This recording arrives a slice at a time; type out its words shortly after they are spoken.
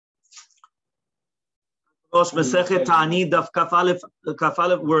Masechet Taanit Daf Kaf.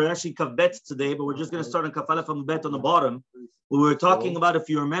 We're actually Kaf Bet today, but we're just going to start on Kaf from Bet on the bottom. We were talking about, if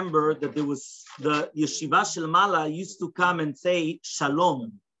you remember, that there was the Yeshiva Shel Mala used to come and say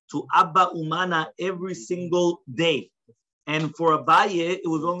Shalom to Abba Umana every single day. And for Abaye, it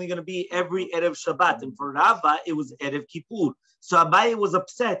was only going to be every Erev Shabbat. And for Rabba, it was Erev Kippur. So Abaye was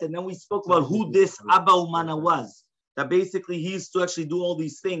upset. And then we spoke about who this Abba Umana was. That basically he used to actually do all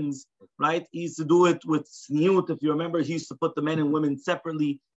these things, right? He used to do it with sniut. If you remember, he used to put the men and women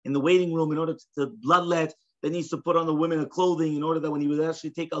separately in the waiting room in order to bloodlet. Then he used to put on the women a clothing in order that when he would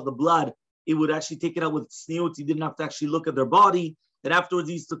actually take out the blood, he would actually take it out with sniut. He didn't have to actually look at their body. Then afterwards,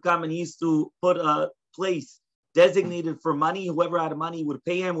 he used to come and he used to put a place designated for money. Whoever had money would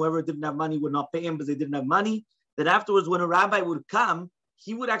pay him. Whoever didn't have money would not pay him because they didn't have money. Then afterwards, when a rabbi would come,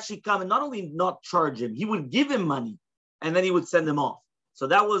 he would actually come and not only not charge him, he would give him money, and then he would send him off. So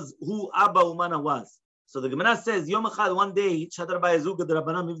that was who Abba Umana was. So the Gemara says, Yom Echad, one day,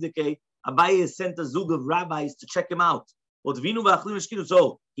 Abaye sent a zug of rabbis to check him out.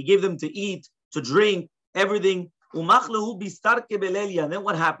 So he gave them to eat, to drink, everything. And then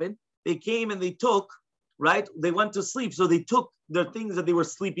what happened? They came and they took, right? They went to sleep. So they took the things that they were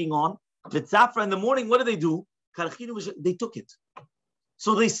sleeping on. The tzafra in the morning, what did they do? They took it.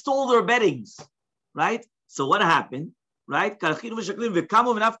 So they stole their beddings, right? So what happened, right? And then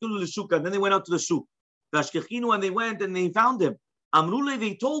they went out to the shuk. And they went and they found him. Amrule,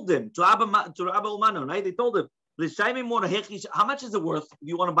 they told him to Abba Umana, right? They told him, how much is it worth if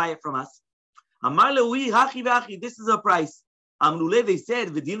you want to buy it from us? This is a price. Amrule, they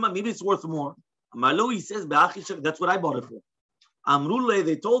said, maybe it's worth more. He says, that's what I bought it for. Amrule,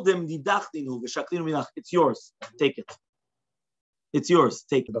 they told him, it's yours. Take it. It's yours.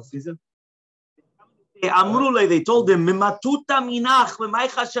 Take it. Amrule, they told him,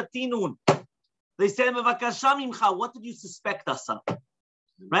 they said, what did you suspect us of?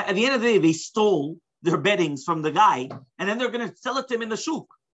 Right? At the end of the day, they stole their beddings from the guy, and then they're going to sell it to him in the shuk.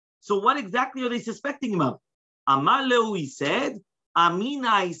 So what exactly are they suspecting him of? Amaleu, he said,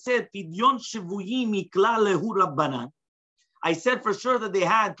 Amina, he said, Pidyon Shivuyim Mikla Lehu Rabbanan. I said for sure that they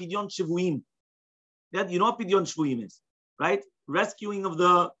had Pidyon Shivuyim. You know what Pidyon Shivuyim is, right? Rescuing of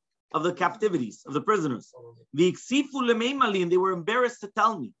the captivities, of the prisoners. V'iksifu lemeimali, and they were embarrassed to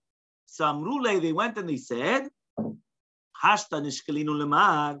tell me. So Amrule, they went and they said, Hashta nishkelinu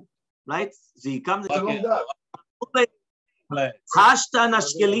lemag, right? So he comes. Hashta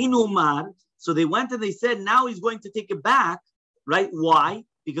nashkelinu mar. So they went and they said, now he's going to take it back, right? Why?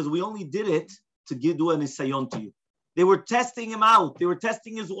 Because we only did it to do an isayon to you. They were testing him out. They were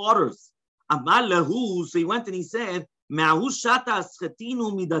testing his waters. Amar lehu, so he went and he said, do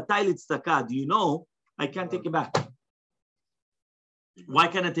you know, I can't take it back. Why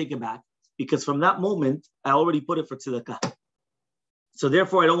can't I take it back? Because from that moment, I already put it for tzedakah. So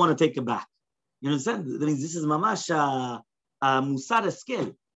therefore, I don't want to take it back. You understand? That means this is mamash musar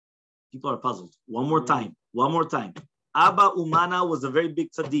eskel. People are puzzled. One more time. Abba Umana was a very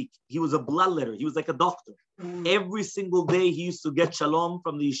big tzaddik. He was a bloodletter. He was like a doctor. Every single day, he used to get shalom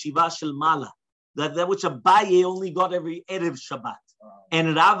from the yeshiva shel Mala. That which Abaye only got every Erev Shabbat.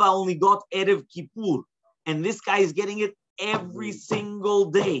 And Rava only got Erev Kippur. And this guy is getting it every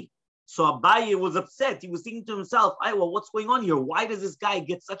single day. So Abaye was upset. He was thinking to himself, well, what's going on here? Why does this guy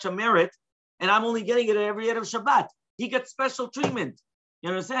get such a merit? And I'm only getting it every Erev Shabbat. He gets special treatment. You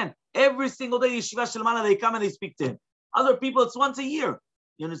understand? Every single day, Yeshiva Shel Mala, they come and they speak to him. Other people, it's once a year.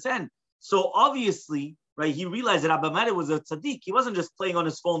 You understand? So obviously, right, he realized that Abba Mare was a tzaddik. He wasn't just playing on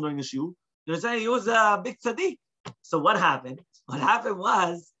his phone during the shiur. You understand? He was a big tzaddik. So what happened? What happened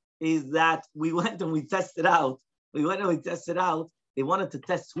is that we went and we tested out. They wanted to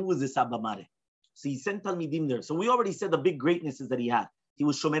test who was this Abba Mare. So he sent Talmidim there. So we already said the big greatnesses that he had. He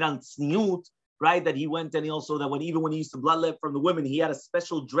was Shomeran Tzniut, right? That he went and he also, that even when he used to bloodlet from the women, he had a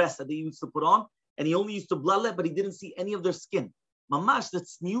special dress that they used to put on. And he only used to bloodlet, but he didn't see any of their skin. Mamash, the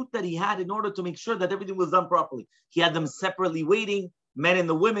tzniut that he had in order to make sure that everything was done properly. He had them separately waiting, men and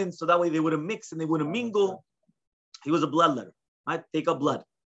the women, so that way they wouldn't mix and they wouldn't mingle. He was a bloodletter, right? Take out blood.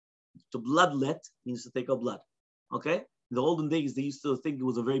 To bloodlet means to take out blood. Okay? In the olden days, they used to think it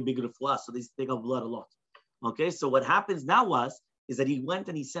was a very big refuah, so they used to take out blood a lot. Okay? So what happens now is that he went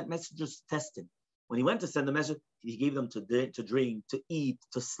and he sent messengers to test him. When he went to send the message, he gave them to drink, to eat,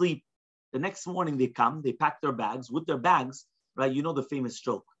 to sleep. The next morning they come, they pack their bags. With their bags, right? You know the famous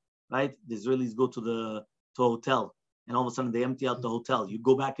joke, right? The Israelis go to a hotel, and all of a sudden they empty out the hotel. You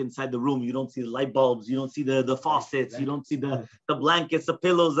go back inside the room, you don't see the light bulbs, you don't see the faucets, you don't see the blankets, the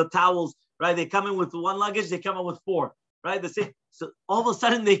pillows, the towels, right? They come in with one luggage, they come in with four, right? So all of a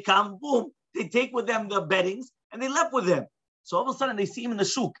sudden they come, boom, they take with them the beddings, and they left with them. So all of a sudden they see him in the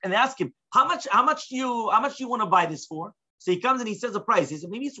shuk and they ask him, how much do you want to buy this for? So he comes and he says a price. He said,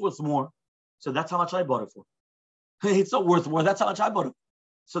 maybe it's worth more. So that's how much I bought it for. It's not worth more. That's how much I bought it.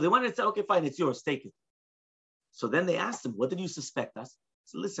 So they went and said, okay, fine, it's yours, take it. So then they asked him, what did you suspect us?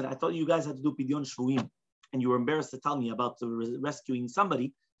 So listen, I thought you guys had to do pidyon shvuim, and you were embarrassed to tell me about rescuing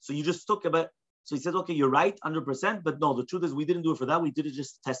somebody. So you just took about. So he said, okay, you're right, 100%, but no, the truth is we didn't do it for that. We did it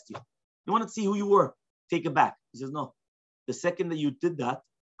just to test you. You want to see who you were? Take it back. He says, no. The second that you did that,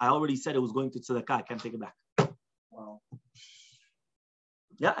 I already said it was going to tzedakah. I can't take it back. Wow.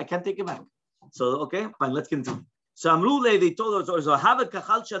 Yeah, I can't take it back. So, okay, fine, let's continue. So Amrule, they told us,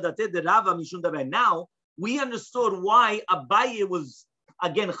 now we understood why Abaye was,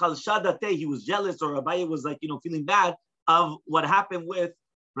 again, Chalshadate, he was jealous, or Abaye was like, feeling bad of what happened with,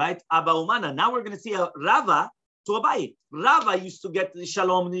 right, Abba Umana. Now we're going to see a Rava to Abaye. Rava used to get the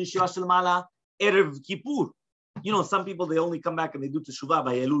Shalom, the Yeshua Shalmala, Erev Kippur. Some people, they only come back and they do Teshuvah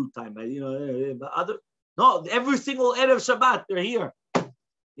by Elul time. Every single Erev Shabbat, they're here.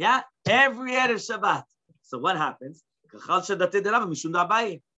 Yeah, every Erev Shabbat. So what happens?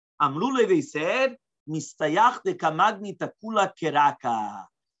 Amrule, they said, Mistayach de kamagni takula keraka.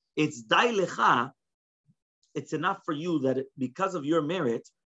 It's dailecha. It's enough for you that because of your merit,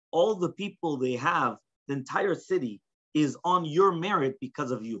 all the people they have, the entire city is on your merit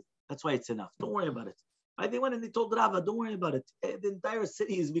because of you. That's why it's enough. Don't worry about it. They went and they told Rava, don't worry about it. The entire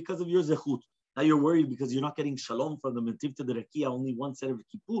city is because of your zechut. Now you're worried because you're not getting shalom from the Mentiv to the Rakia, only one set of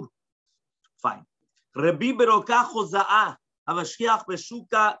Kippur. Fine. Rabbi Beroka Choza'a, Avashkiach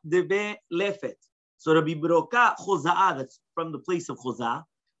Beshuka Debe Lefet. So Rabbi Beroka Choza'a, that's from the place of Choza'a,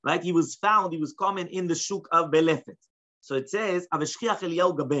 right? He was common in the shuk of Belefet. So it says, Avashkiach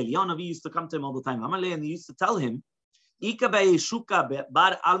Eliyahu Gabel. Eliyahu Navi used to come to him all the time. Amalei, and he used to tell him, Ika Shuka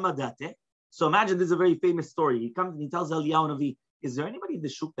Bar Almadate. So imagine, this is a very famous story. He comes and he tells Eliyahu Navi, is there anybody in the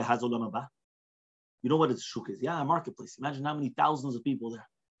shuk that has Olam Haba? You know what a shuk is? Yeah, a marketplace. Imagine how many thousands of people there.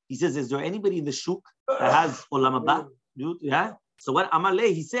 He says, is there anybody in the shuk that has Olam Haba? Yeah. So what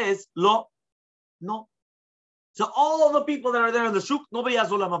Amalei, he says, Lo, no. So all of the people that are there in the shuk, nobody has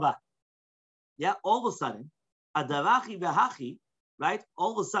Olam Haba. Yeah, all of a sudden, Adavachi Vahachi, right?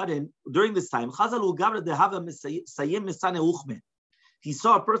 All of a sudden, during this time, Chazalu Gabra Dehava Sayim Misane Uchme. He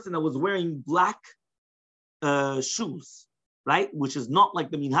saw a person that was wearing black shoes, right? Which is not like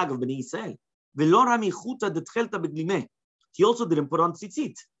the minhag of Bnei Yisrael. He also didn't put on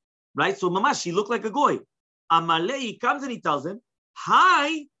tzitzit, right? So mamash, he looked like a goy. Amalei comes and he tells him,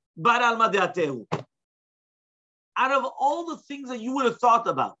 "Hi, bar alma deatehu." Out of all the things that you would have thought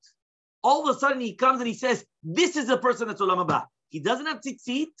about, all of a sudden he comes and he says, "This is the person that's olam haba." He doesn't have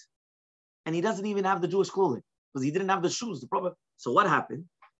tzitzit, and he doesn't even have the Jewish clothing because he didn't have the shoes. The problem. So what happened?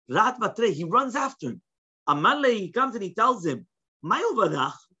 Rat Vatre, he runs after him. Amalei, he comes and he tells him,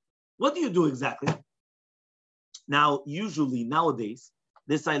 "Mayovadach, what do you do exactly?" Now, usually nowadays,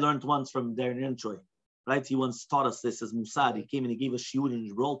 this I learned once from Darren Enchoy, right? He once taught us this as Musad. He came and he gave a shiur in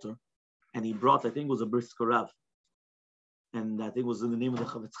Gibraltar, and he brought, I think it was a brisker Rav, and I think it was in the name of the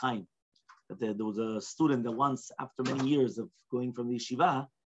Chavetz Chaim. That there was a student that once, after many years of going from the yeshiva,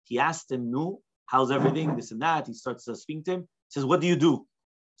 he asked him, "No, how's everything? This and that." He starts speaking to him. He says, "What do you do?"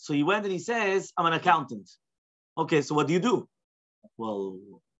 So he went and he says, "I'm an accountant." Okay, so what do you do? Well,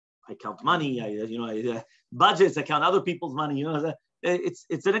 I count money. I budgets. I count other people's money.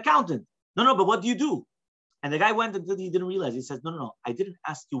 It's an accountant. No, but what do you do? And the guy went until he didn't realize. He says, no. I didn't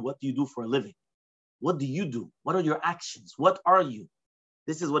ask you what do you do for a living. What do you do? What are your actions? What are you?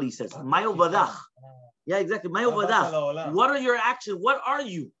 This is what he says. Mayo vadach. Yeah, exactly. Mayo vadach. What are your actions? What are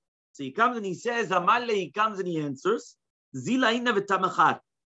you? So he comes and he says, Amale, he comes and he answers, Zila inna v'tamachar.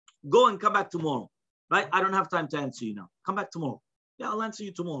 Go and come back tomorrow. Right? I don't have time to answer you now. Come back tomorrow. Yeah, I'll answer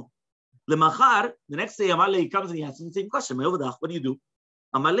you tomorrow. Lemachar, the next day, Amale comes and he answers the same question. What do you do?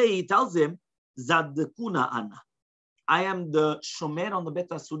 Amale tells him, Zadekuna Anna. I am the shomer on the Bet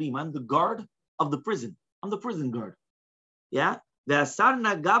Asurim. I'm the guard of the prison. I'm the prison guard. Yeah? And I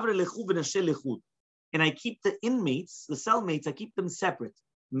keep the inmates, the cellmates, I keep them separate.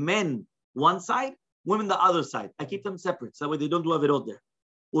 Men one side, women the other side. I keep them separate. So that way they don't do averot there.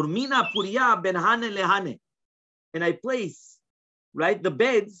 Urmina puriya ben hane lehane. And I place, right, the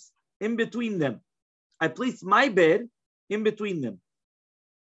beds in between them. I place my bed in between them.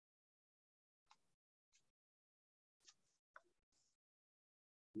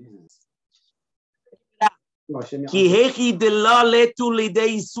 I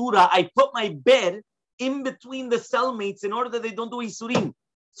put my bed in between the cellmates in order that they don't do isurim.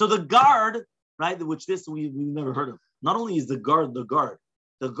 So the guard, right, which this we've never heard of. Not only is the guard,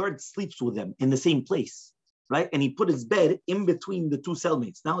 the guard sleeps with them in the same place, right? And he put his bed in between the two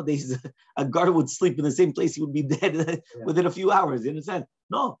cellmates. Nowadays, a guard would sleep in the same place, he would be dead within a few hours, you understand?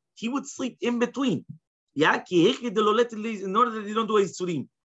 No, he would sleep in between. Yeah, in order that they don't do a surim.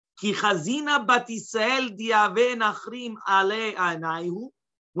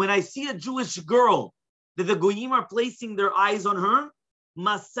 When I see a Jewish girl that the goyim are placing their eyes on her,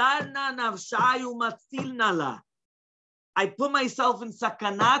 I put myself in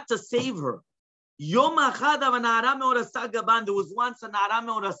sakana to save her. There was once a nara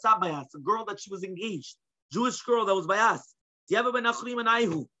me'orasa by us, a girl that she was engaged, Jewish girl that was by us. That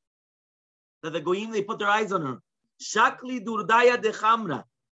the goyim, they put their eyes on her. Shakli durdaya de chamra.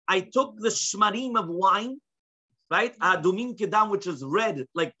 I took the shmarim of wine, right? Adumin kedam, which is red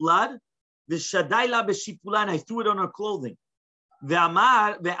like blood. The shadayla b'shipula, and I threw it on her clothing.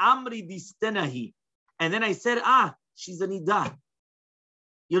 Ve'amar ve'amri distenahi, and then I said, she's a nidah.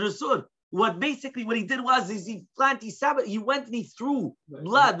 You understood? What he did was he went and he threw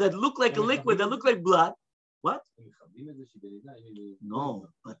blood that looked like a liquid, that looked like blood. What? No,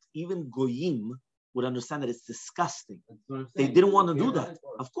 but even goyim would understand that it's disgusting. They didn't want to do that.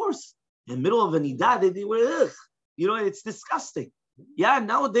 Of course, in the middle of a nidah, they were, it's disgusting. Yeah,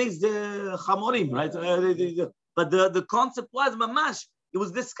 nowadays the chamorim, right? But the concept was mamash. It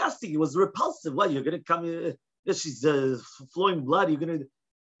was disgusting. It was repulsive. What, you're gonna come? She's flowing blood. You're gonna.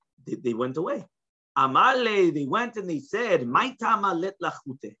 They went away. Amale, they went and they said, "My tama let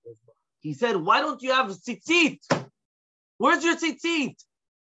lachute." He said, "Why don't you have tzitzit? Where's your tzitzit?"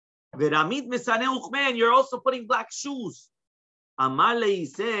 Veramid mesane uchmen. You're also putting black shoes. Amale, he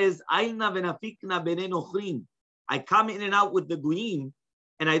says, "Aina venafikna bene nochrim." I come in and out with the goyim,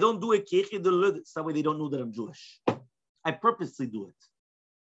 and I don't do it so that way they don't know that I'm Jewish. I purposely do it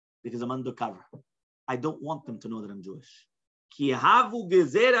because I'm undercover. I don't want them to know that I'm Jewish. Because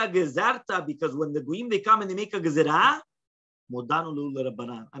when the goyim, they come and they make a gezerah, I'm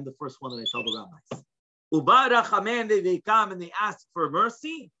the first one that I tell the rabbis. They come and they ask for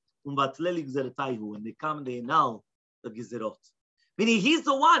mercy, and they come and they annul the gezerot. Meaning he's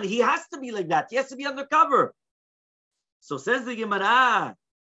the one. He has to be like that. He has to be undercover. So says the Gemara,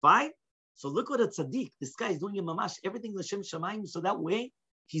 fine. So look what a tzaddik, this guy is doing in mamash, everything l'shem shamayim, so that way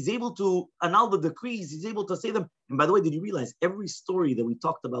he's able to annul the decrees, he's able to say them. And by the way, did you realize every story that we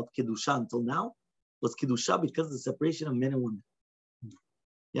talked about Kedusha until now was Kedusha because of the separation of men and women?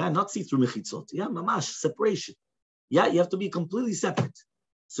 Yeah, not see through mechitzot. Yeah, mamash, separation. Yeah, you have to be completely separate.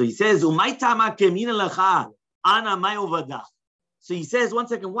 So he says, so he says, one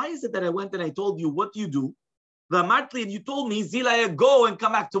second, why is it that I went and I told you what you do? And you told me, Zilaya, go and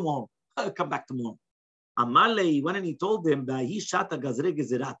come back tomorrow. Come back tomorrow. Amale, when he told them, in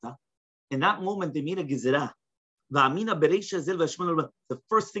that moment they made a gezerah. The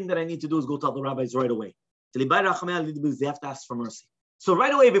first thing that I need to do is go tell the rabbis right away. They have to ask for mercy. So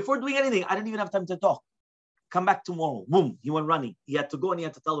right away, before doing anything, I didn't even have time to talk. Come back tomorrow. Boom, he went running. He had to go and he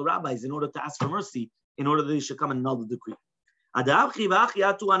had to tell the rabbis in order to ask for mercy, in order that they should come and annul the decree.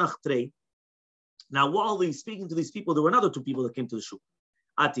 Now, while he's speaking to these people, there were another two people that came to the shul.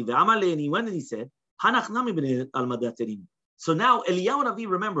 Ati ve'amale, and he went and he said, Hanach nami b'nei almadat terim. So now, Eliyahu Navi,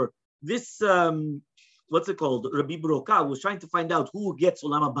 remember, this, what's it called? Rabbi Broka was trying to find out who gets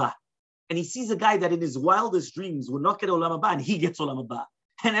Olam Haba. And he sees a guy that in his wildest dreams would not get Olam Haba, and he gets Olam Haba.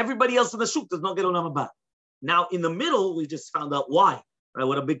 And everybody else in the shul does not get Olam Haba. Now, in the middle, we just found out why. Right?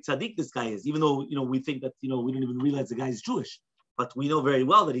 What a big tzaddik this guy is, even though, we think that, we didn't even realize the guy is Jewish. But we know very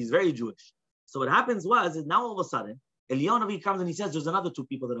well that he's very Jewish. So what happens was, is now all of a sudden, Eliyahu Navi comes and he says, there's another two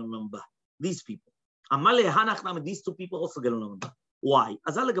people that are Olam Haba. These people. Amale Hanach Nam, these two people also get Olam Haba. Why?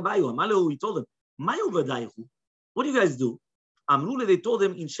 Azal Gabayu, Amale, he told them, what do you guys do? Amrule, they told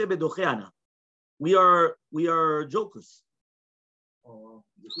him, in Shebe Docheana. We are jokers. You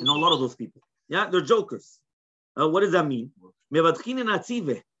know a lot of those people. Yeah, they're jokers. What does that mean?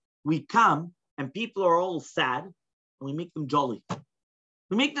 We come and people are all sad and we make them jolly.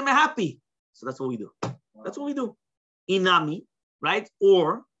 We make them happy. So that's what we do. That's what we do. Inami, right?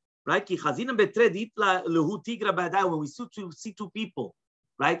 Or, right? When we see two people,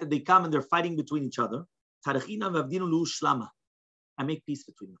 right? That they come and they're fighting between each other. I make peace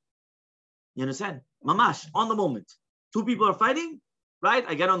between them. You understand? Mamash, on the moment. Two people are fighting, right?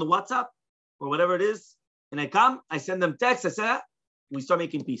 I get on the WhatsApp or whatever it is, and I come, I send them text, I say, we start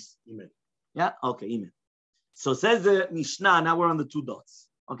making peace. Email. Yeah? Okay, email. So says the Mishnah, now we're on the two dots.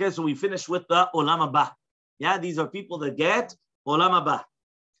 Okay, so we finish with the Olam Haba. Yeah, these are people that get Olam Haba.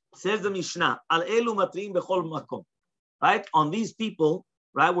 Says the Mishnah, Al elu matrim bechol makom. Right? On these people,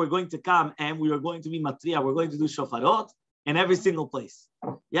 right, we're going to come and we are going to be matriya, we're going to do shofarot, in every single place.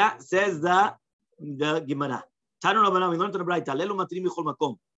 Yeah, says the Gemara. We learned in the Braita.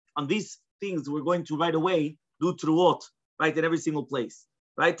 On these things, we're going to right away do truot, right, in every single place.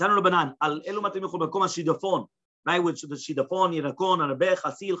 Right? Right, which the shidafon, yirakon, arabeh,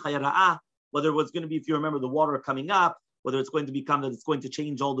 chasil, chayara'a, whether it was going to be, if you remember, the water coming up, whether it's going to become that it's going to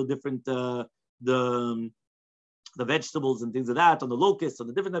change all the different the vegetables and things like that, on the locusts, on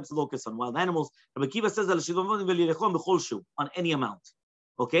the different types of locusts, on wild animals. Rabbi Kiva says on any amount.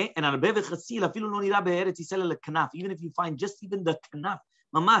 Okay? And even if you find just even the kanaf,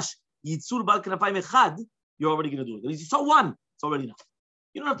 mamash, yitzur bal kanafayim echad, you're already going to do it. If you saw one, it's already enough.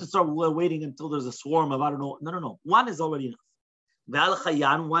 You don't have to start waiting until there's a swarm of, I don't know. No. One is already enough. Ve'al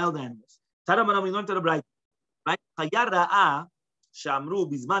chayan, wild animals. Taramanam, we learned to the bright. Right? Chaya ra'a,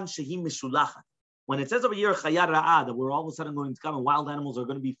 she'amru, bizman shehim meshulachat. When it says over here, chaya ra'a, that we're all of a sudden going to come and wild animals are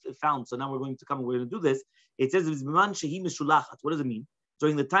going to be found, so now we're going to come and we're going to do this. It says, bizman shehim meshulachat. What does it mean?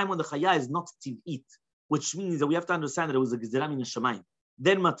 During the time when the chaya is not to eat, which means that we have to understand that it was a gezerah min hashamayim.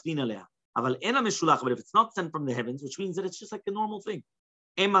 Then matvin aleha. Aval ena meshulachat, but if it's not sent from the heavens, which means that it's just like a normal thing.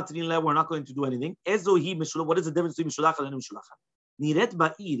 We're not going to do anything. What is the difference between Mishulachat and Mishulachat? Niret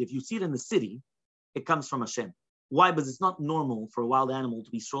ba'id, if you see it in the city, it comes from Hashem. Why? Because it's not normal for a wild animal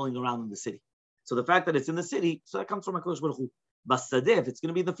to be strolling around in the city. So the fact that it's in the city, so that comes from HaKadosh Baruch Hu. Basadeh, if it's going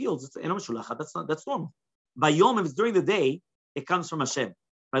to be in the fields, it's Eno Mishulachat. That's normal. Bayom, if it's during the day, it comes from Hashem.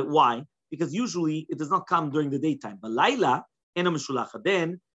 Right? Why? Because usually it does not come during the daytime. But Laila, Eno Mishulachat.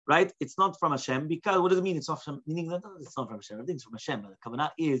 Then, right? It's not from Hashem because what does it mean? It's not from, meaning that it's not from Hashem. Everything's from Hashem. But the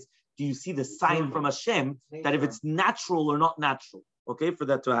kavanah is, do you see the sign from Hashem that if it's natural or not natural? Okay, for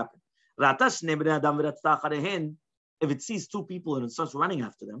that to happen. If it sees two people and it starts running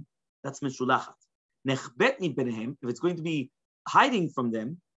after them, that's mishulachat. If it's going to be hiding from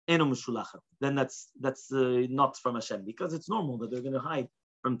them, eno mishulachat. Then that's not from Hashem because it's normal that they're going to hide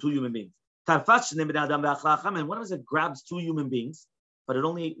from two human beings. And what if it grabs two human beings? But it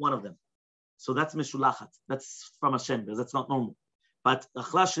only ate one of them. So that's mishulachat. That's from Hashem, because that's not normal. But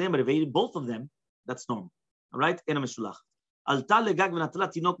if it ate both of them, that's normal. All right? Ena mishulachat.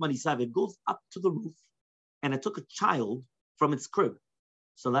 It goes up to the roof, and it took a child from its crib.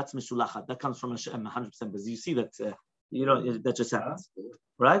 So that's mishulachat. That comes from Hashem 100%. Because you see that, that just happens.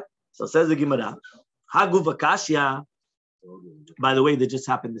 Right? So says the Gemara, Hagu vakashya. By the way, that just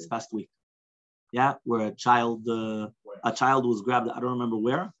happened this past week. Yeah, where a child was grabbed. I don't remember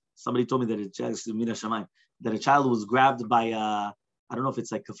where. Somebody told me that a child was grabbed by I don't know if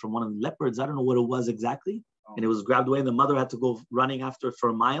it's like from one of the leopards. I don't know what it was exactly. And it was grabbed away, and the mother had to go running after it for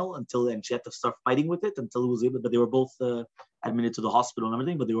a mile and she had to start fighting with it until it was able. But they were both admitted to the hospital and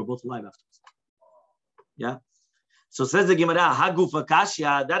everything, but they were both alive afterwards. Yeah. So says the Gemara, Haguf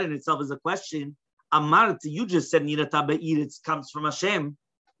Akashya. That in itself is a question. Amart, you just said Nirata Be'ir. It comes from Hashem.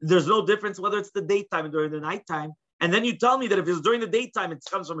 There's no difference whether it's the daytime or during the nighttime. And then you tell me that if it's during the daytime, it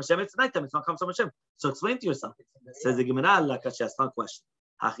comes from Hashem. It's nighttime, it's not comes from Hashem. So explain to yourself. Says the Gemara, it's not a question.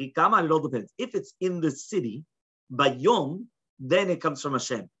 It all depends. If it's in the city, by Yom, then it comes from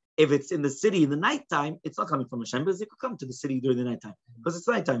Hashem. If it's in the city in the nighttime, it's not coming from Hashem because it could come to the city during the nighttime because it's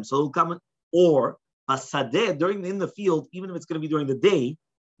nighttime. So it'll come, or Basadeh, in the field, even if it's going to be during the day,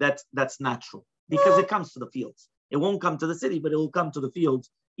 that's natural because it comes to the fields. It won't come to the city, but it will come to the fields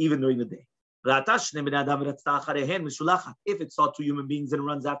even during the day. If it saw two human beings and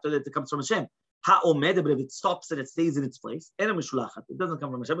runs after that, it comes from Hashem. But if it stops and it stays in its place, it doesn't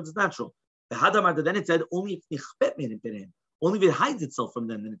come from Hashem, but it's natural. Then it said only if it hides itself from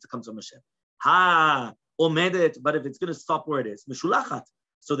them, then it comes from Hashem. But if it's going to stop where it is, mishulachat.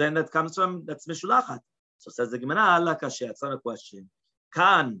 So then that's mishulachat. So says the Gemara, it's not a question.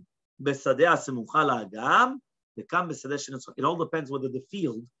 It all depends whether the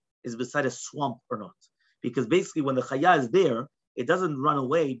field is beside a swamp or not. Because basically when the chaya is there, it doesn't run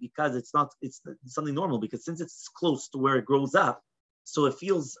away because it's something normal, because since it's close to where it grows up, so it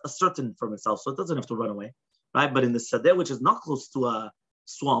feels certain from itself, so it doesn't have to run away, right? But in the sadeh, which is not close to a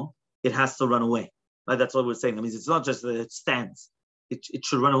swamp, it has to run away, right? That's what we're saying. That means it's not just that it stands. It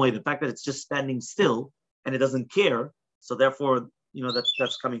should run away. The fact that it's just standing still and it doesn't care, so therefore,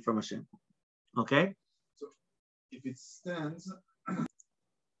 that's coming from Hashem. Okay? So if it stands...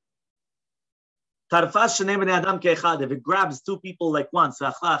 If it grabs two people like once,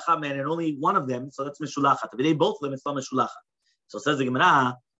 and only one of them, so that's mishulachat. If it ain't both of them, it's not mishulachat. So says the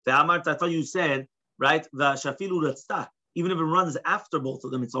Gemara, I thought you said, right, the shafilu ratzta, even if it runs after both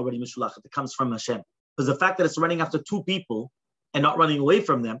of them, it's already mishulachat. It comes from Hashem. Because the fact that it's running after two people and not running away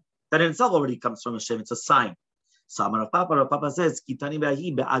from them, that in itself already comes from Hashem. It's a sign. So Amar Papa says, Kitani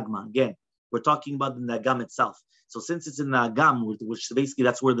be'ahi be'agma. Again, we're talking about the nagam itself. So since it's in the Agam, which basically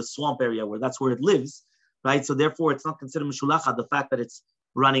that's where the swamp area, that's where it lives, right? So therefore, it's not considered Mishulacha, the fact that it's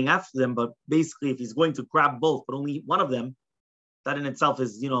running after them, but basically if he's going to grab both, but only one of them, that in itself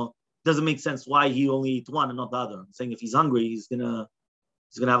is, doesn't make sense why he only eat one and not the other. I'm saying if he's hungry, he's gonna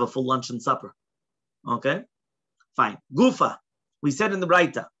have a full lunch and supper. Okay? Fine. Gufa. We said in the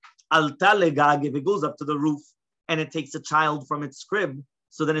Braita, Alta legag, if it goes up to the roof and it takes a child from its crib,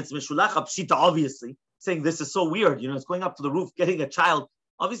 so then it's Mishulacha Pshita, obviously, saying this is so weird, it's going up to the roof, getting a child.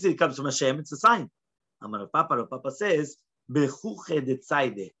 Obviously it comes from Hashem, it's a sign. Amar Papa says, we're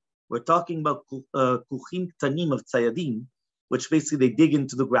talking about kuchim tanim of tzayadim, which basically they dig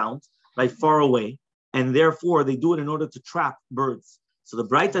into the ground, right, far away, and therefore they do it in order to trap birds. So the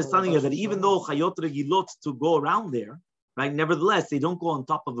Braita is telling you that even though chayot regilot to go around there, right, nevertheless they don't go on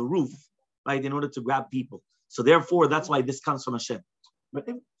top of a roof, right, in order to grab people. So therefore that's why this comes from Hashem. But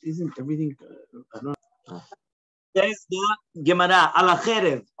isn't everything? I don't know. There's the Gemara ala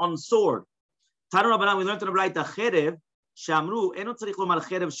cherev on sword. Tanu Rabbanan, we learned in the Braita cherev. שאמרו, אינו צריך לומר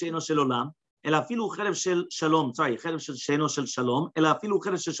חרב שאינו של עולם, אלא אפילו חרב של שלום, חרב שאינו של שלום, אלא אפילו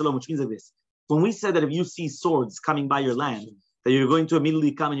חרב של שלום, which means like this. When we said that if you see swords coming by your land, that you're going to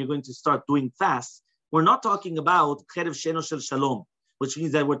immediately come and you're going to start doing fast, we're not talking about חרב שאינו של שלום, which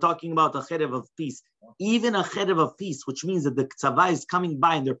means that we're talking about a cherev of peace. Even a cherev of peace, which means that the tzava is coming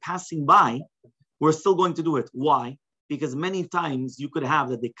by and they're passing by, we're still going to do it. Why? Because many times you could have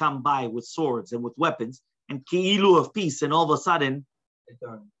that they come by with swords and with weapons, and ki'ilu of peace, and all of a sudden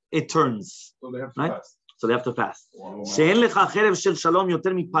it turns. So they have to right? fast. So they have to fast.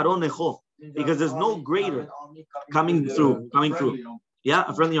 Because there's no greater coming through. Yeah,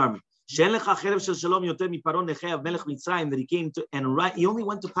 a friendly army. That he came to, and he only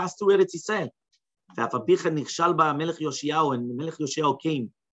went to pass through Eretz Yisrael. And Melech Yoshiyahu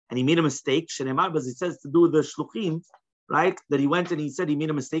came and he made a mistake. But it says to do the shluchim, right? That he went and he said he made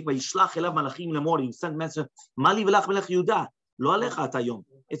a mistake. He sent message.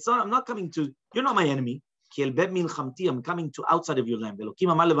 It's not. I'm not coming to. You're not my enemy. I'm coming to outside of your land.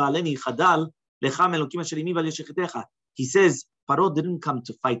 He says Paro didn't come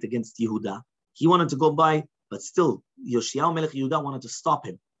to fight against Yehuda. He wanted to go by, but still Yoshiyahu Melech Yehuda wanted to stop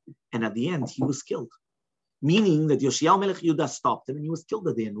him, and at the end he was killed. Meaning that Yoshiyahu Melech Yehuda stopped him and he was killed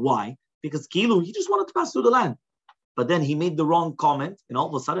at the end. Why? Because Kilu, he just wanted to pass through the land. But then he made the wrong comment, and all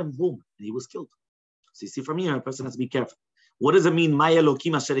of a sudden, boom, and he was killed. So you see, from here, a person has to be careful. What does it mean, Maya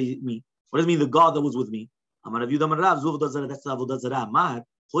Elokim asher me? What does it mean, the God that was with me? That's the avodah zarah.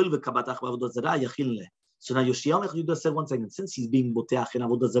 So now Yoshiyahu Melech Yehuda said, one second, since he's being boteach in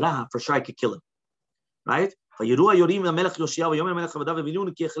avodah zarah, for sure I could kill him. Right? So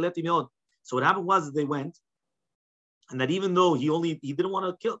what happened was they went, and that even though he didn't want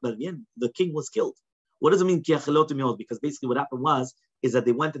to kill, but again, the king was killed. What does it mean? Because basically what happened is that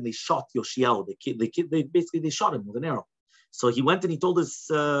they went and they shot Yoshiyahu. They shot him with an arrow. So he went and he told his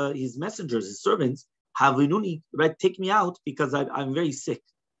messengers, his servants, right, take me out because I'm very sick.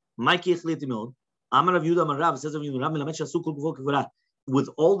 Says with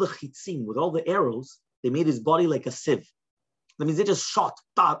all the chitzim, with all the arrows, they made his body like a sieve. That means they just shot,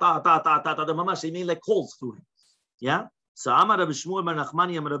 they made like holes through him. Yeah? So Amar Rabbi Shmuel bar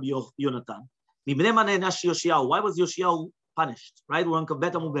Nachmani Amar Rabbi Yonatan. Why was Yoshiyahu punished? Right? We're on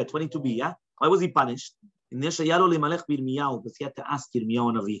Kavet Amubet, 22b, yeah? Why was he punished? Because he had to ask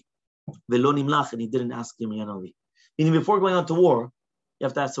Yirmiyahu Navi. And he didn't ask Yirmiyahu Navi. Meaning before going on to war, you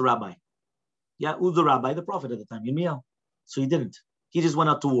have to ask the rabbi. Yeah, who's the rabbi? The prophet at the time, Yirmiyahu. So he didn't. He just went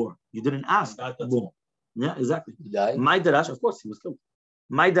out to war. You didn't ask. Boom. Yeah, exactly. My darash, of course, he was killed.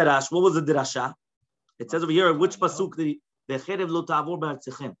 My darash, what was the darasha? It says over here, which pasuk did he?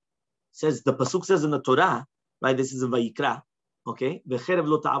 Says the pasuk says in the Torah, right? This is in Vayikra, okay? There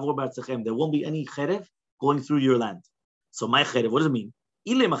won't be any cherev going through your land. So my cherev, what does it mean?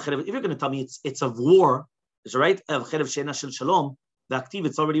 If you're going to tell me it's of war, it's right. Of cherev she'ena shel shalom, the active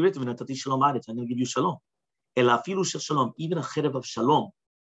it's already written. V'natati shalom aretz, I'm going to give you shalom. Ela afilu shel shalom, even a cherev of shalom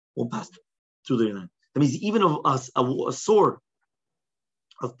won't pass through their land. That means even of a sword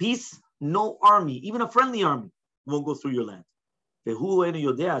of peace, no army, even a friendly army, won't go through your land. So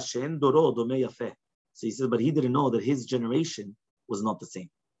he says, but he didn't know that his generation was not the same.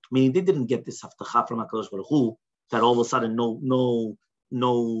 Meaning they didn't get this haftacha from HaKadosh Baruch Hu that all of a sudden no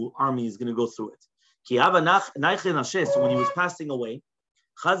army is going to go through it. So when he was passing away,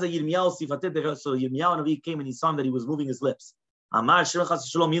 so Yirmiyahu Navi came and he saw him that he was moving his lips. Right? So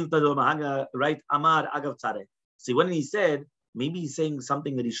when he said, maybe he's saying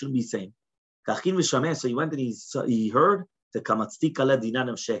something that he shouldn't be saying. So he went and he heard that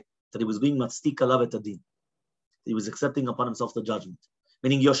he was being matztik alav et adin. He was accepting upon himself the judgment.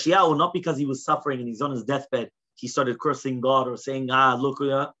 Meaning Yoshiyahu, not because he was suffering and he's on his deathbed, he started cursing God or saying, look,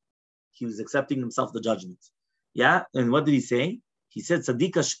 he was accepting himself the judgment. Yeah, and what did he say? He said,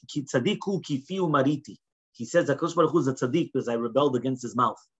 Tzadiku kifiu mariti. He says, HaKadosh Baruch Hu is a tzaddik because I rebelled against his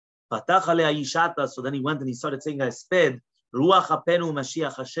mouth. So then he went and he started saying, I sped, Ruach Apenu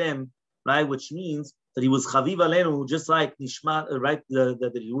Mashiach Hashem, right, which means that he was Chaviv Alenu, just like Nishma, right,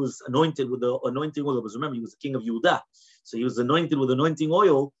 that he was anointed with the anointing oil. Because remember, he was the king of Yehuda. So he was anointed with anointing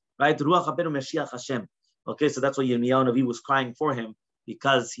oil, right, Ruach Apenu Mashiach Hashem. Okay, so that's why Yirmiyahu Navi was crying for him,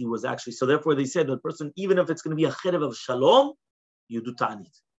 because he was actually, so therefore they said that person, even if it's going to be a cherev of shalom, you do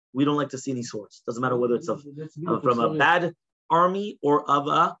ta'anit. We don't like to see any swords. Doesn't matter whether it's from a bad army or of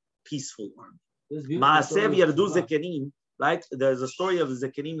a peaceful army. Ma'asev yardu zekenim, right? There's a story of the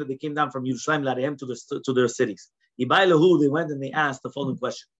zekenim that they came down from Yerushalayim Larehem to their cities. Ibai lehu, they went and they asked the following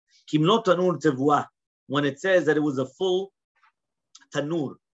question. Kimno tanur tevua, when it says that it was a full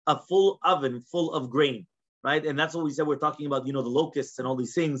tanur, a full oven full of grain. Right, and that's what we said. We're talking about, the locusts and all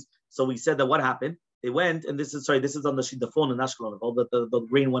these things. So we said that what happened? They went, and this is on the Shiddafon in Ashkelon. All the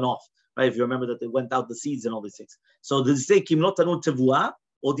grain went off. Right, if you remember that they went out the seeds and all these things. So does it say kimnot tanur tevua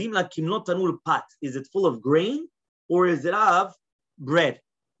or dimla kimnot tanur pat? Is it full of grain or is it of bread?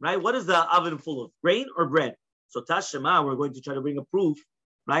 Right, what is the oven full of? Grain or bread? So Tashema, we're going to try to bring a proof.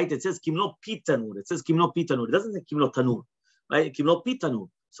 Right, it says kimnot pitanur. It says kimnot pitanur. It doesn't say kimnot tanur. Right, kimnot pitanur.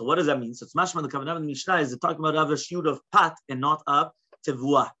 So what does that mean? So it's mashma, the kavanah in the Mishnah is talking about a shiur of pat and not of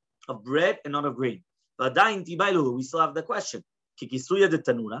tevua, of bread and not of grain. But we still have the question. Kikisuya de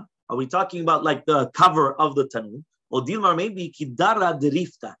tanura. Are we talking about like the cover of the tanur? Or dilmar maybe kidara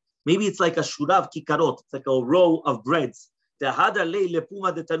derifta. Maybe it's like a shurav kikarot. It's like a row of breads. Tehada le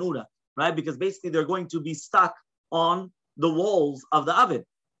lepuma de tanura. Right? Because basically they're going to be stuck on the walls of the oven.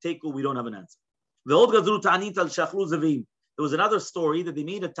 Teku, we don't have an answer. There was another story that they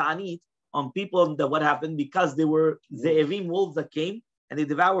made a ta'anit on people that what happened because they were ze'evim, wolves that came and they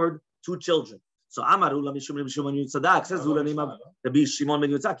devoured 2 children. So Amar Ula Mishum ben Shimon Yitzadak says Ula name of Rabbi Shimon ben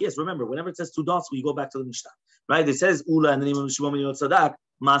Yitzhak. Yes, remember, whenever it says 2 dots, we go back to the Mishnah. Right? It says Ula in the name of Shimon ben Yitzhak.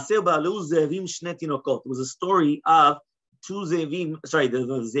 Maaseh ba'alu ze'evim shne tinokot. It was a story of 2 ze'evim, the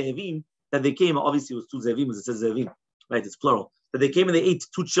ze'evim that they came, obviously it was 2 ze'evim, as it says ze'evim. Right, it's plural. That they came and they ate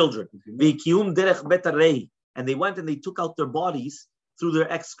 2 children. Ve'kiyum derech betarei. And they went and they took out their bodies through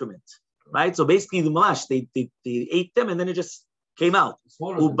their excrement, right? So basically, the mamash, they ate them and then it just came out.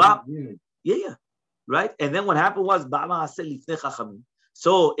 Yeah, right? And then what happened was,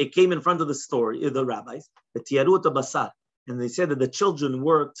 so it came in front of the rabbis, the tiarut basar, and they said that the children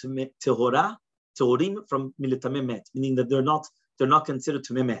were tehorim from militamemet, meaning that they're not considered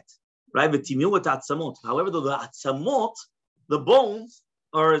tememet, right? However, though the atzamot, the bones,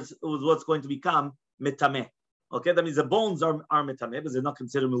 was what's going to become metameh. Okay, that means the bones are metameh because they're not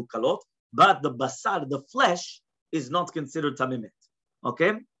considered milkalot, but the basar, the flesh, is not considered tamemet.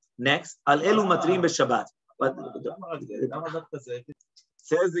 Okay, next, al elu matrim b'Shabbat. But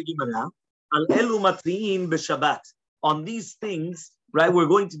says the Gemara, al elu matrim b'Shabbat. On these things, right? We're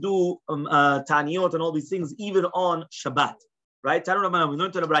going to do ta'aniot and all these things even on Shabbat, right? We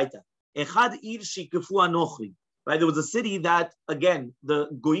learned to the Braita. Echad ir shikefu anochri. Right, there was a city that again the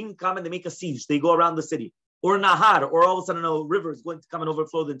goyim come and they make a siege. They go around the city. Or nahar, or all of a sudden a river is going to come and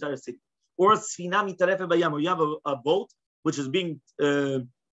overflow the entire city. Or sfina mitarefet bayam, or you have a boat which is being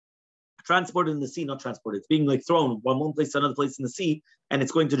transported in the sea, not transported. It's being like thrown from one place to another place in the sea, and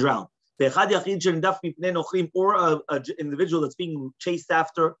it's going to drown. Or an individual that's being chased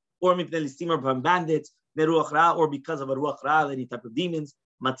after, or from bandits, or because of a ruach ra, any type of demons.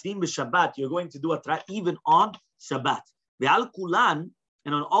 Matrim b'Shabbat, you're going to do a tra even on Shabbat. Ve'al kulan,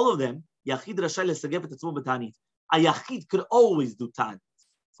 and on all of them, Yachid Rashai lesagef et atzmo b'Taanit. A Yachid could always do Taanit.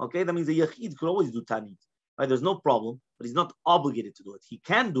 Okay, that means a Yachid could always do Taanit. Right? There's no problem, but he's not obligated to do it. He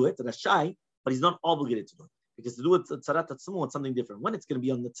can do it, Rashai, but he's not obligated to do it. Because to do it Tzarat Atzmo, it's something different. When it's going to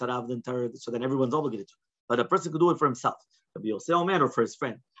be on the Tzara of the entire, so then everyone's obligated to. But a person could do it for himself. Rabbi Yosef Omer, or for his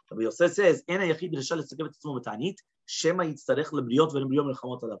friend. Rabbi Yosef says, Ena Yachid Rashai lesagef et atzmo b'Taanit, Shema yitzarech lebriot v'embriot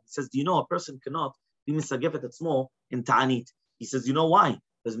melchamot alav. He says, do you know a person cannot be misagef et atzmo in Taanit? He says, you know why?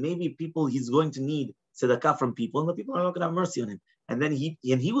 Because maybe he's going to need tzedakah from people, and the people are not going to have mercy on him. And then he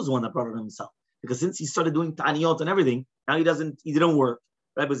was the one that brought it on himself. Because since he started doing ta'aniyot and everything, now he didn't work,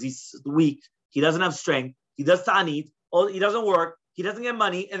 right? Because he's weak, he doesn't have strength, he does ta'anit, he doesn't work, he doesn't get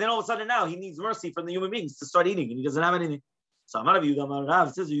money, and then all of a sudden now he needs mercy from the human beings to start eating, and he doesn't have anything. So Amar Rabbi Yehuda,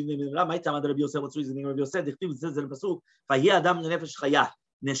 Rav says, what's reasoning? Rabbi Yosef, it says in the pasuk, "Vayi adam lenefesh chaya,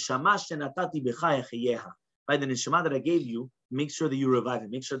 neshama shenatati becha yechiyeha." Right, the neshama that I gave you, make sure that you revive it,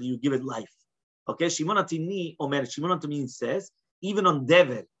 make sure that you give it life. Okay, Shimon Atini Omer. Shimon Atini says, even on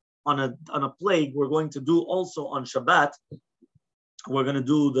Dever, on a plague, we're going to do also on Shabbat. We're going to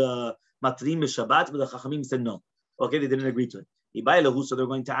do the matrim b'Shabbat, but the Chachamim said no. Okay, they didn't agree to it. So they're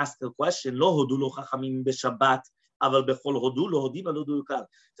going to ask the question: Lo hodu lo Chachamim b'Shabbat, aval bechol hodu lo hodiba lo hodu kal.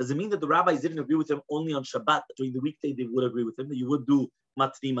 Does it mean that the rabbis didn't agree with him only on Shabbat? But during the weekday they would agree with him that you would do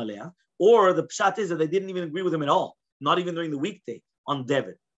matrim alea, or the pshat is that they didn't even agree with him at all, not even during the weekday on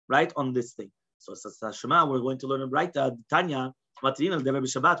Dever, right, on this thing. So Shema, we're going to learn right Tanya matrim al Dever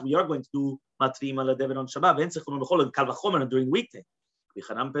b'Shabbat. We are going to do matrim al Dever on Shabbat. Ve'en sechon bechol kal v'chomer during the weekday.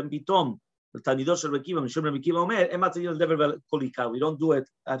 V'chanam pem pitom. We don't do it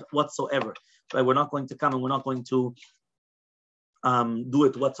whatsoever. Right? We're not going to come and we're not going to do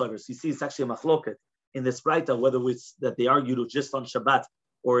it whatsoever. So you see, it's actually a machloket in this Braita, whether it's that they argued just on Shabbat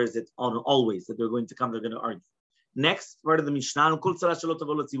or is it on always that they're going to come, they're going to argue. Next part of the Mishnah, on any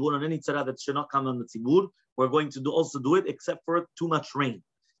tzara that should not come on the tzibur, we're going to also do it except for too much rain.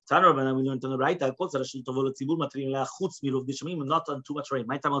 We learned on the right, not on too much rain.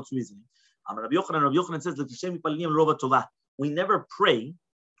 Rabbi Yochanan says, we never pray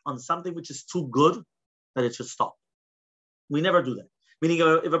on something which is too good that it should stop. We never do that. Meaning,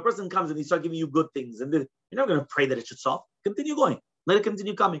 if a person comes and he starts giving you good things, and you're not going to pray that it should stop. Continue going. Let it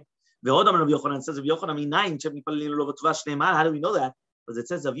continue coming. Rabbi Yochanan says, how do we know that? Because it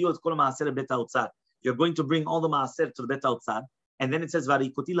says, you're going to bring all the maaser to the bet outside. And then it says, this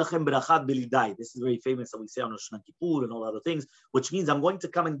is very famous that we say on Rosh Kippur and all other things, which means I'm going to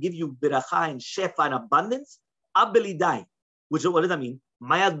come and give you beracha and shefa and abundance, abelidai. Which, what does that mean?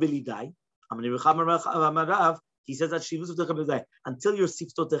 Mayad belidai. He says that until your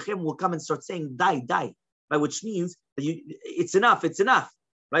siftotechem will come and start saying die, right? Which means that it's enough,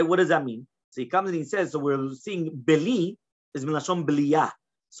 right? What does that mean? So he comes and he says, so we're seeing beli is milashon beliyah.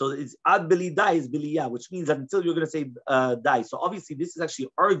 So it's ad belidai is beliyah, which means that until you're going to say die. So obviously this is actually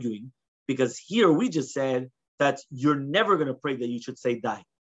arguing, because here we just said that you're never going to pray that you should say die.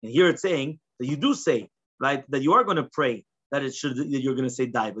 And here it's saying that you do say, right, that you are going to pray that it should, that you're going to say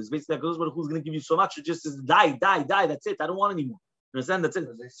die. But it's basically like, who's going to give you so much? It just says die, that's it. I don't want anymore. You understand? That's it.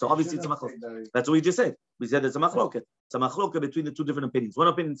 So obviously it's a machloket. That's what we just said. We said it's a machloket. It's a machloket between the two different opinions. One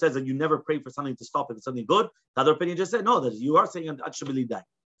opinion says that you never pray for something to stop if it's something good. The other opinion just said, no, that you are saying actually die.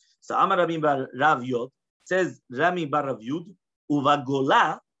 So Amar Rami bar Rav Yod says Rami bar Rav Yud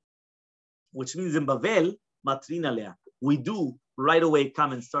uvagola, which means in Bavel matrin alea. We do right away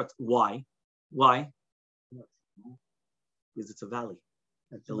come and start. Why? Because it's a valley.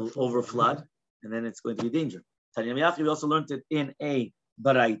 It'll overflood, and then it's going to be danger. Tanya Miyachi, we also learned it in a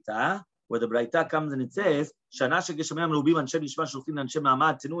Baraita, where the Baraita comes and it says,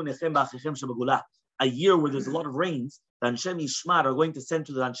 a year where there's a lot of rains, the Anshe Mishmar are going to send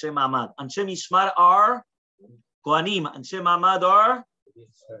to the Anshe Ma'amad. Anshe Mishmar are Kohanim. Anshe Ma'amad are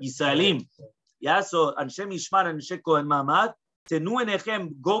Yisraelim. Yeah, so Anshe Mishmar and Anshe Kohen Ma'amad, Tenu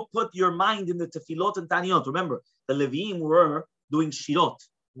enechem, go put your mind in the tefillot and taniyot. Remember, the Leviim were doing shirot,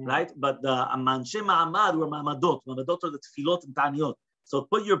 right? But the Anshe Ma'amad were Ma'amadot. Ma'amadot are the tefillot and taniyot. So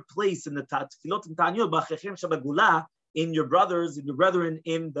put your place in the tefillot and taniyot, b'achechem shabagula, in your brothers, in your brethren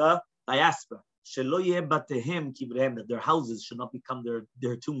in the diaspora. That their houses should not become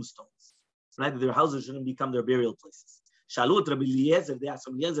their tombstones, right? Their houses shouldn't become their burial places. They asked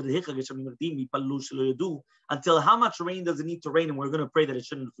until how much rain does it need to rain, and we're going to pray that it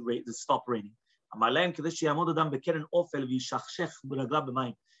shouldn't stop raining.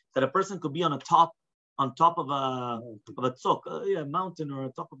 That a person could be on top of a tzok, a mountain, or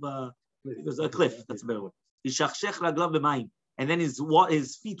on top of a cliff. That's a better word. And then his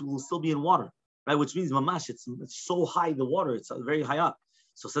feet will still be in water. Right, which means mamash, it's so high, the water, it's very high up.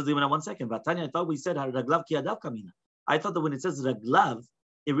 So says the 1 second, Vatanya, I thought we said raglav ki yadav kamina. I thought that when it says raglav,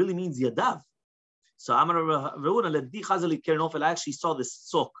 it really means yadav. So Amar Reuna leddi chazali keren ofel. I actually saw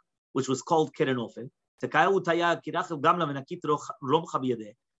this tzok, which was called keren ofel. That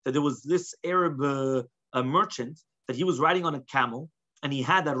there was this Arab merchant that he was riding on a camel, and he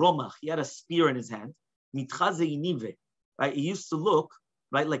had a romach, he had a spear in his hand. Right, he used to look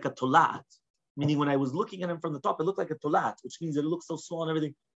right like a tolat. Meaning, when I was looking at him from the top, it looked like a tolat, which means that it looked so small and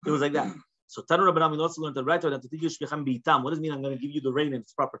everything. It was like that. So Tanu Rabbanam, we also learned the right that what does it mean? I'm going to give you the rain in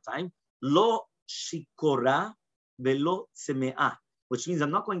its proper time. Lo shikora velo tsemea, which means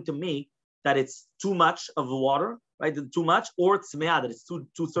I'm not going to make that it's too much of the water, right? Too much, or tsemea, that it's too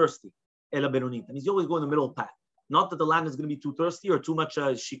thirsty. Ela benonit. And he's always going the middle path. Not that the land is going to be too thirsty or too much.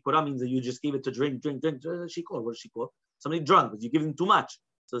 Shikora means that you just gave it to drink. Shikor, what is shikor? Somebody drunk, but you give him too much.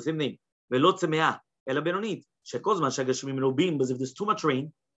 So the same name. Because if there's too much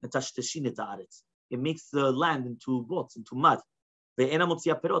rain, It makes the land into boats, into mud. And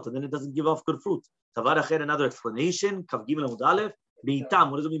then it doesn't give off good fruit. Another explanation. What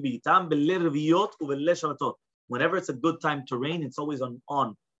does it mean? Whenever it's a good time to rain, it's always on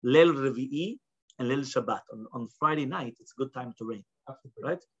Leil Revi'i and Leil Shabbat. On Friday night, it's a good time to rain.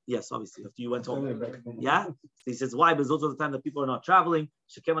 Right? Yes, obviously. After you went home. Yeah? So he says, why? Because those are the time that people are not traveling.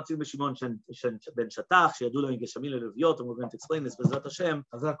 And we're going to explain this, B'ezrat Hashem,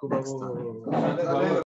 next time.